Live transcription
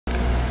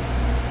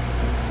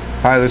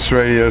Hi, this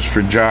radio is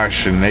for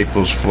Josh in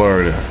Naples,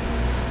 Florida.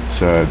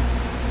 It's a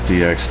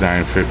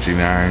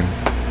DX-959.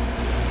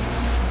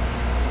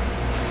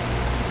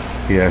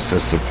 He asked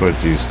us to put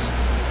these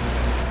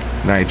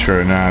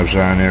Nitro knobs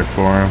on there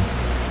for him.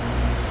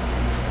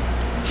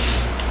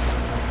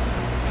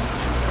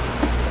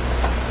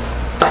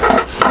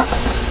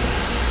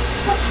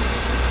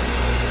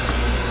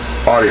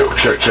 Audio,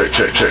 check, check,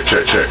 check, check,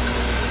 check, check.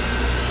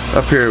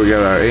 Up here we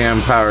got our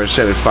AM power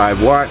set at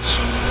 5 watts.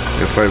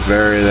 If I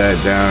vary that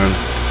down,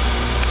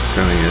 it's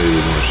going to get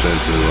even more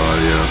sensitive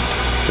audio.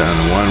 Down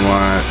to 1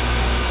 watt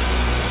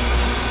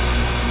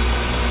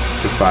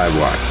to 5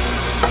 watts.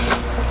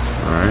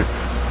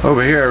 Alright.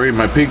 Over here I read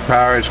my peak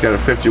power. It's got a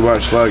 50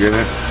 watt slug in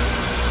it.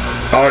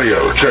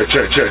 Audio, check,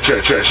 check, check,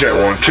 check, check, check.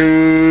 1,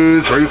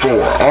 2, 3,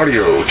 4.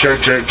 Audio,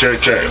 check, check,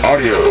 check, check.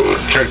 Audio,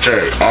 check,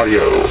 check,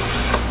 audio.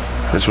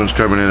 This one's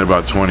coming in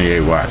about 28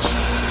 watts.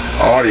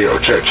 Audio,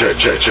 check, check,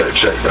 check, check,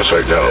 check. Let's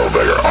make that a little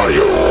bigger.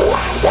 Audio,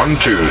 1,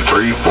 2,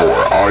 3, 4.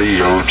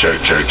 Audio,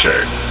 check, check,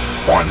 check.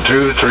 1,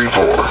 2, 3,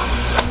 4.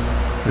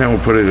 Then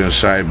we'll put it in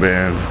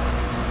sideband.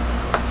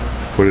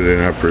 Put it in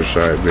upper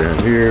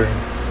sideband here.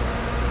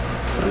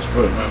 Let's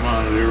put my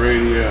monitor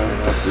radio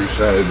in upper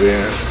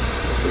sideband.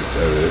 I think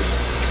that is.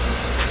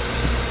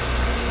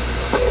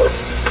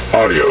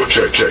 Audio,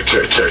 check, check,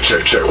 check, check,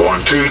 check, check.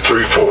 1, 2,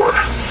 3, 4.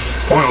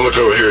 I want to look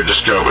over here at the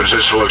scope.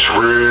 This looks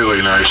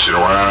really nice and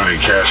round and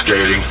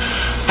cascading.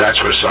 That's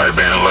what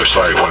sideband looks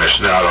like when it's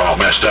not all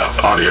messed up.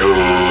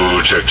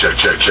 Audio, check, check,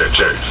 check, check,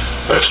 check.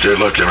 That's good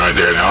looking right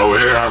there. Now over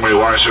here, how many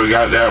watts we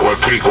got that? What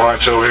peak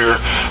watts over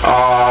here?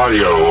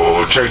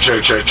 Audio, check,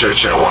 check, check, check,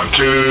 check. 1,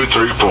 2,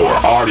 3, 4.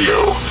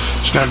 Audio.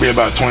 It's going to be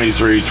about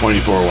 23,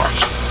 24 watts.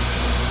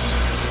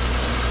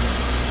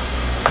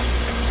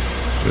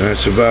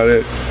 That's about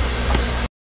it.